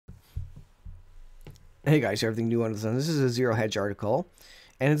Hey guys, everything new under the sun. This is a Zero Hedge article,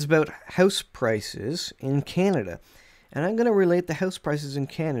 and it's about house prices in Canada. And I'm going to relate the house prices in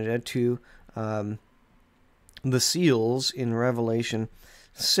Canada to the seals in Revelation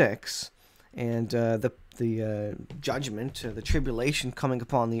 6 and the judgment, the tribulation coming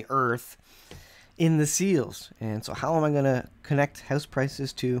upon the earth in the seals. And so, how am I going to connect house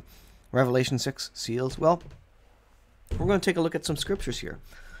prices to Revelation 6 seals? Well, we're going to take a look at some scriptures here.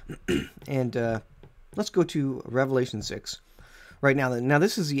 and let's go to Revelation 6 right now. Now,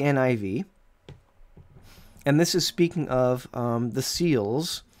 this is the NIV, and this is speaking of the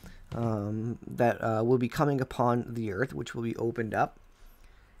seals that will be coming upon the earth, which will be opened up.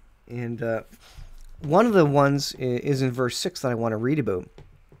 And one of the ones is in verse 6 that I want to read about.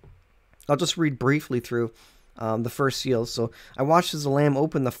 I'll just read briefly through the first seal. So I watched as the Lamb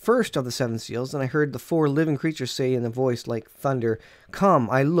opened the first of the seven seals, and I heard the four living creatures say in a voice like thunder, "Come!"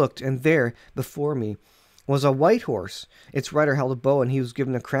 I looked, and there, before me, was a white horse. Its rider held a bow, and he was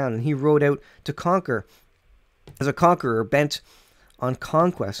given a crown, and he rode out to conquer. As a conqueror bent on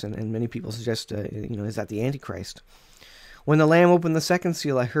conquest, and many people suggest, is that the Antichrist? When the Lamb opened the second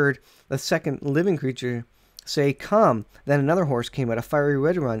seal, I heard the second living creature say, "Come!" Then another horse came out, a fiery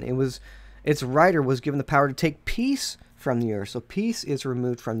red one. Its rider was given the power to take peace from the earth. So peace is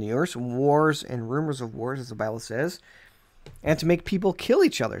removed from the earth, wars and rumors of wars, as the Bible says, and to make people kill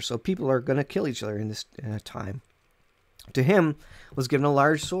each other. So people are going to kill each other in this time. To him was given a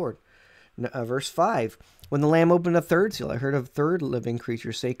large sword. Verse 5, when the Lamb opened a third seal, I heard a third living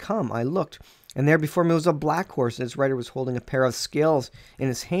creature say, "Come." I looked, and there before me was a black horse, and its rider was holding a pair of scales in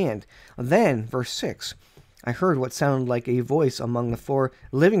his hand. Then, verse 6, I heard what sounded like a voice among the four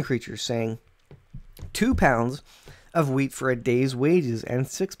living creatures saying, 2 pounds of wheat for a day's wages, and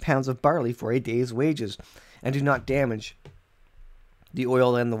 6 pounds of barley for a day's wages, and do not damage the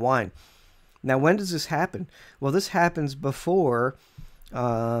oil and the wine. Now, when does this happen? Well, this happens before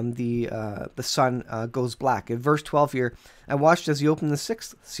the sun goes black. In verse 12 here, I watched as he opened the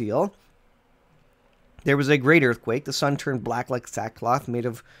sixth seal. There was a great earthquake. The sun turned black like sackcloth made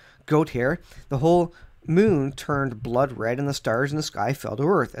of goat hair. The whole moon turned blood red, and the stars in the sky fell to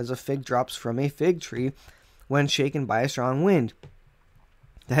earth, as a fig drops from a fig tree when shaken by a strong wind.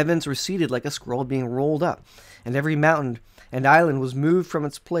 The heavens receded like a scroll being rolled up, and every mountain and island was moved from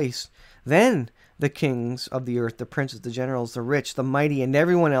its place. Then the kings of the earth, the princes, the generals, the rich, the mighty, and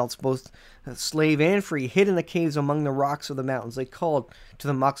everyone else, both slave and free, hid in the caves among the rocks of the mountains. They called to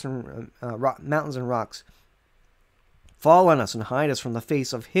the mountains and rocks, "Fall on us and hide us from the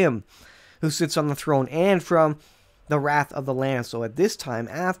face of him who sits on the throne and from the wrath of the Lamb." So at this time,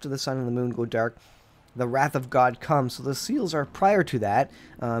 after the sun and the moon go dark, the wrath of God comes. So the seals are prior to that,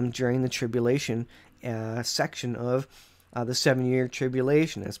 during the tribulation section of the 7-year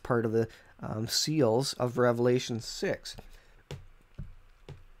tribulation, as part of the seals of Revelation 6.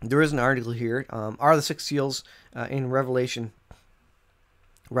 There is an article here. Are the six seals in Revelation,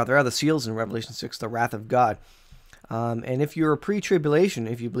 rather, are the seals in Revelation 6 the wrath of God? And if you're a pre-tribulation,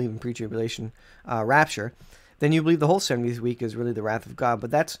 if you believe in pre-tribulation rapture, then you believe the whole 70th week is really the wrath of God.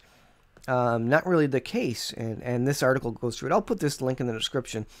 But that's not really the case. And this article goes through it. I'll put this link in the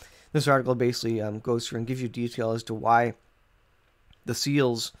description. This article basically goes through and gives you detail as to why the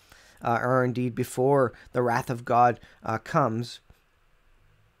seals are indeed before the wrath of God comes.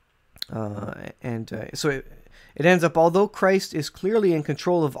 So it ends up, although Christ is clearly in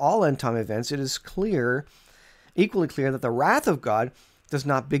control of all end-time events, it is equally clear that the wrath of God does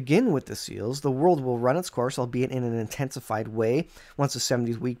not begin with the seals. The world will run its course, albeit in an intensified way, once the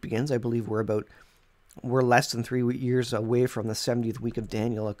 70th week begins. I believe we're less than 3 years away from the 70th week of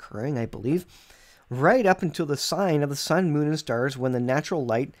Daniel occurring, I believe, right up until the sign of the sun, moon, and stars, when the natural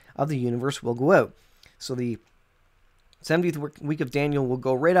light of the universe will go out. So the 70th week of Daniel will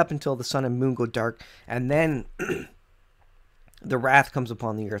go right up until the sun and moon go dark, and then the wrath comes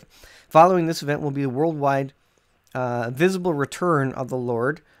upon the earth. Following this event will be a worldwide visible return of the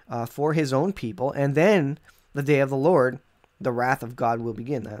Lord for his own people, and then the day of the Lord, the wrath of God will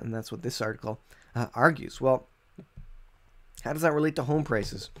begin. And that's what this article argues. Well, how does that relate to home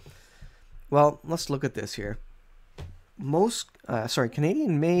prices? Well, let's look at this here.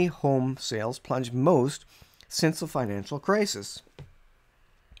 Canadian May home sales plunged most since the financial crisis.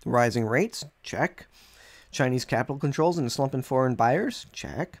 Rising rates, check. Chinese capital controls and a slump in foreign buyers,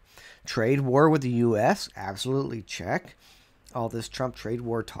 check. Trade war with the U.S., absolutely check. All this Trump trade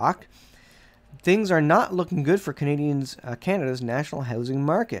war talk. Things are not looking good for Canada's national housing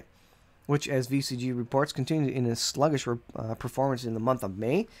market. which, as VCG reports, continued in a sluggish performance in the month of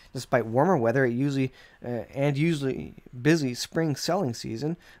May. Despite warmer weather, usually busy spring selling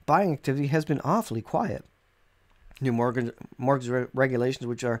season, buying activity has been awfully quiet. New mortgage regulations,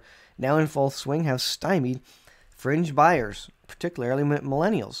 which are now in full swing, have stymied fringe buyers, particularly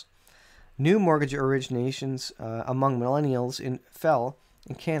millennials. New mortgage originations among millennials fell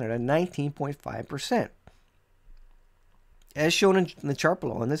in Canada 19.5%. As shown in the chart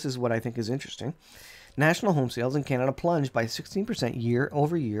below, and this is what I think is interesting, national home sales in Canada plunged by 16% year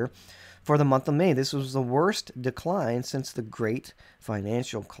over year for the month of May. This was the worst decline since the Great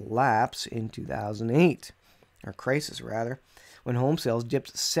Financial Collapse in 2008, or crisis rather, when home sales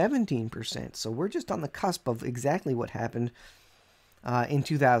dipped 17%. So we're just on the cusp of exactly what happened in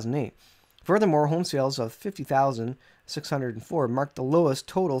 2008. Furthermore, home sales of 50,604 marked the lowest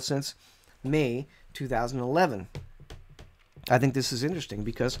total since May 2011. I think this is interesting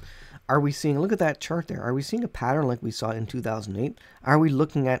because are we seeing, look at that chart there, are we seeing a pattern like we saw in 2008? Are we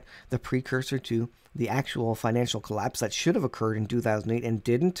looking at the precursor to the actual financial collapse that should have occurred in 2008 and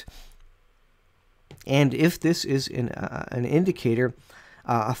didn't? And if this is an indicator,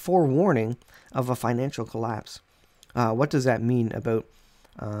 a forewarning of a financial collapse, what does that mean about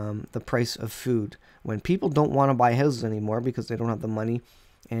the price of food? When people don't want to buy houses anymore because they don't have the money,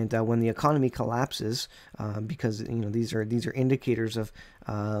 and when the economy collapses, because these are indicators of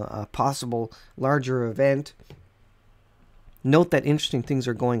a possible larger event. Note that interesting things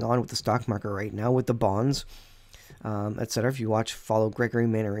are going on with the stock market right now, with the bonds, etc. If you follow Gregory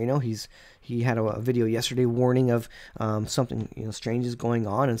Mannarino, he had a video yesterday warning of something strange is going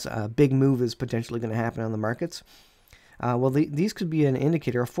on, and a big move is potentially going to happen on the markets. These could be an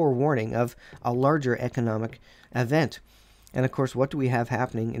indicator, a forewarning of a larger economic event. And of course, what do we have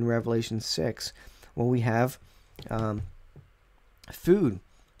happening in Revelation 6? Well, we have food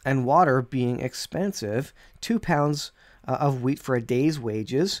and water being expensive, 2 pounds of wheat for a day's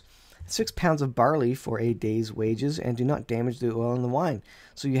wages, 6 pounds of barley for a day's wages, and do not damage the oil and the wine.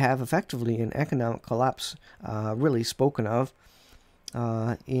 So you have effectively an economic collapse really spoken of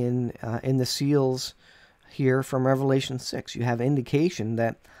in the seals here from Revelation 6. You have indication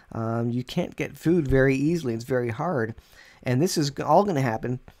that you can't get food very easily. It's very hard. And this is all going to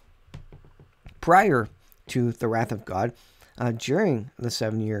happen prior to the wrath of God during the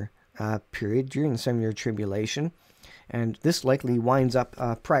 7-year period, during the 7-year tribulation. And this likely winds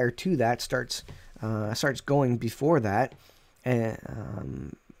up prior to that, starts going before that,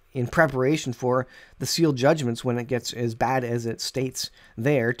 in preparation for the sealed judgments when it gets as bad as it states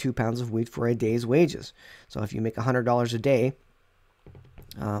there, 2 pounds of wheat for a day's wages. So if you make $100 a day,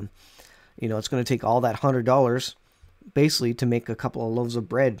 it's going to take all that $100 basically to make a couple of loaves of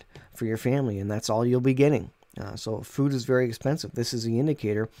bread for your family, and that's all you'll be getting. So food is very expensive. This is the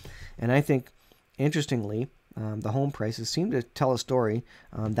indicator, and I think, interestingly, the home prices seem to tell a story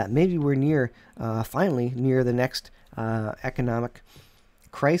that maybe we're finally near the next economic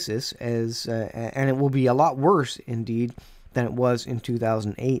crisis, and it will be a lot worse indeed than it was in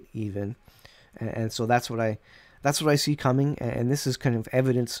 2008 even, and so that's what I see coming, and this is kind of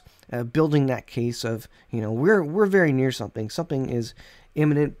evidence building that case of we're very near something. Something is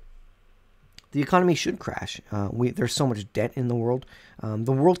imminent. The economy should crash. There's so much debt in the world.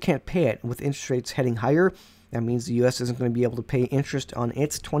 The world can't pay it with interest rates heading higher. That means the U.S. isn't going to be able to pay interest on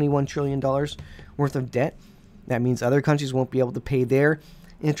its $21 trillion worth of debt. That means other countries won't be able to pay their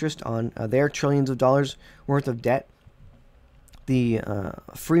interest on their trillions of dollars worth of debt. The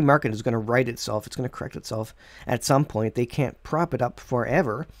free market is going to right itself. It's going to correct itself at some point. They can't prop it up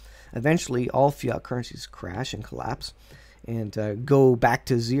forever. Eventually, all fiat currencies crash and collapse and go back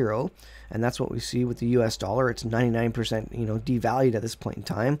to zero. And that's what we see with the U.S. dollar. It's 99%, devalued at this point in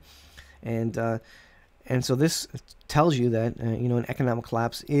time. And so this tells you that, an economic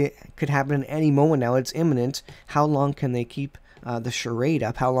collapse, it could happen at any moment now. It's imminent. How long can they keep the charade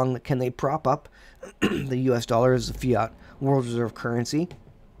up? How long can they prop up the U.S. dollar as a fiat world reserve currency?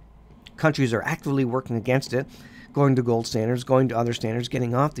 Countries are actively working against it, going to gold standards, going to other standards,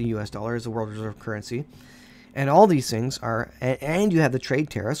 getting off the U.S. dollar as a world reserve currency. And all these things are, and you have the trade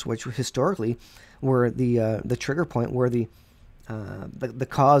tariffs, which historically were the trigger point, were the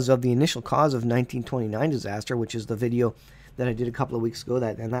initial cause of 1929 disaster, which is the video that I did a couple of weeks ago,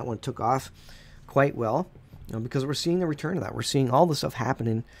 and that one took off quite well, because we're seeing the return of that. We're seeing all the stuff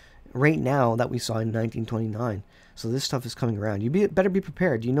happening right now that we saw in 1929. So this stuff is coming around. You better be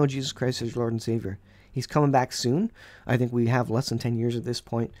prepared. You know Jesus Christ is your Lord and Savior. He's coming back soon. I think we have less than 10 years at this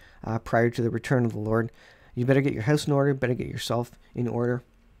point prior to the return of the Lord. You better get your house in order. Better get yourself in order.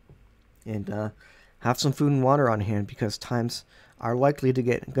 And have some food and water on hand, because times are likely to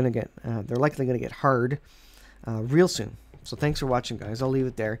they're likely gonna get hard real soon. So thanks for watching, guys. I'll leave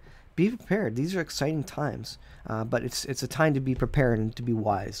it there. Be prepared. These are exciting times, but it's a time to be prepared and to be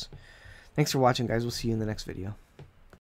wise. Thanks for watching, guys. We'll see you in the next video.